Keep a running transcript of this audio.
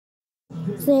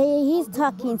So he's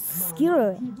talking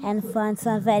Scootaloo and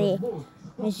Funtime Freddy.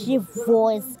 And she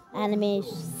voice anime.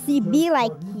 She be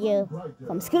like you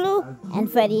from Scootaloo,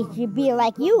 and Freddy she be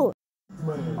like you.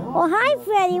 Oh hi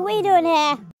Freddy, what you doing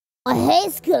here? Oh hey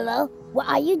Scootaloo, what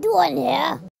are you doing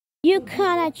here? You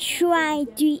kinda trying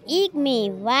to eat me,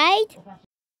 right?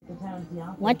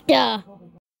 What the?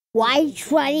 Why you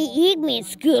trying to eat me,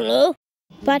 Scootaloo?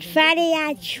 But Freddy,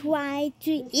 I tried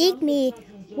to eat me.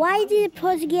 Why did it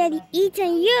supposed to get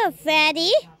eaten you,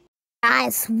 Freddy? I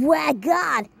swear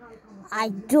God, I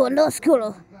don't know,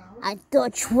 Scootaloo. I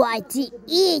don't try to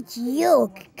eat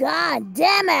you. God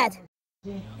damn it.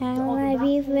 I love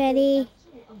you, Freddy.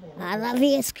 I love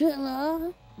you,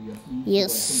 Scootaloo. You're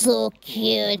so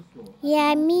cute.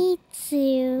 Yeah, me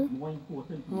too.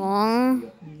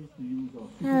 Aww.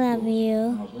 I love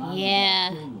you.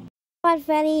 Yeah. But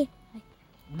Freddy,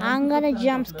 I'm gonna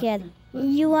jump scare.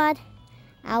 You what?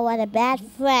 I was a bad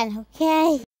friend,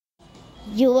 okay?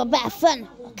 You were a bad friend,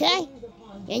 okay?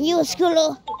 And you,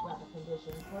 Scootaloo.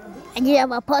 And you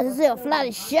have a positive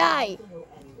flat shy.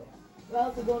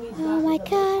 Oh my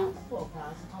God.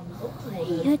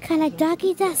 You're kind of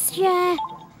doggy, that's yeah.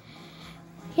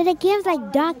 You're the game's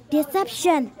like dark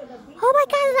deception. Oh my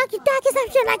God, like dark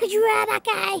deception, like a dread, that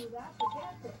guy.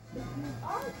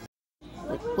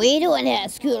 What are you doing here,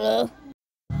 Scootaloo?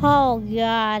 Oh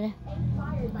God.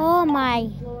 Oh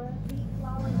my.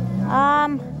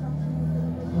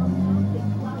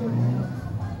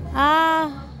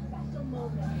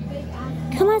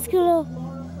 Come on, Scootaloo.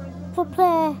 For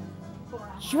play.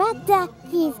 Dread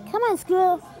duckies. Come on,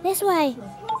 Scootaloo. This way.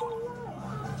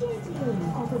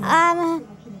 I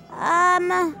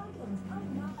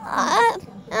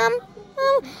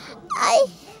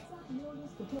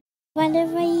wonder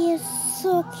why you're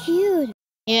so cute.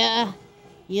 Yeah,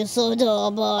 you're so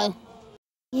adorable.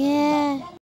 Yeah.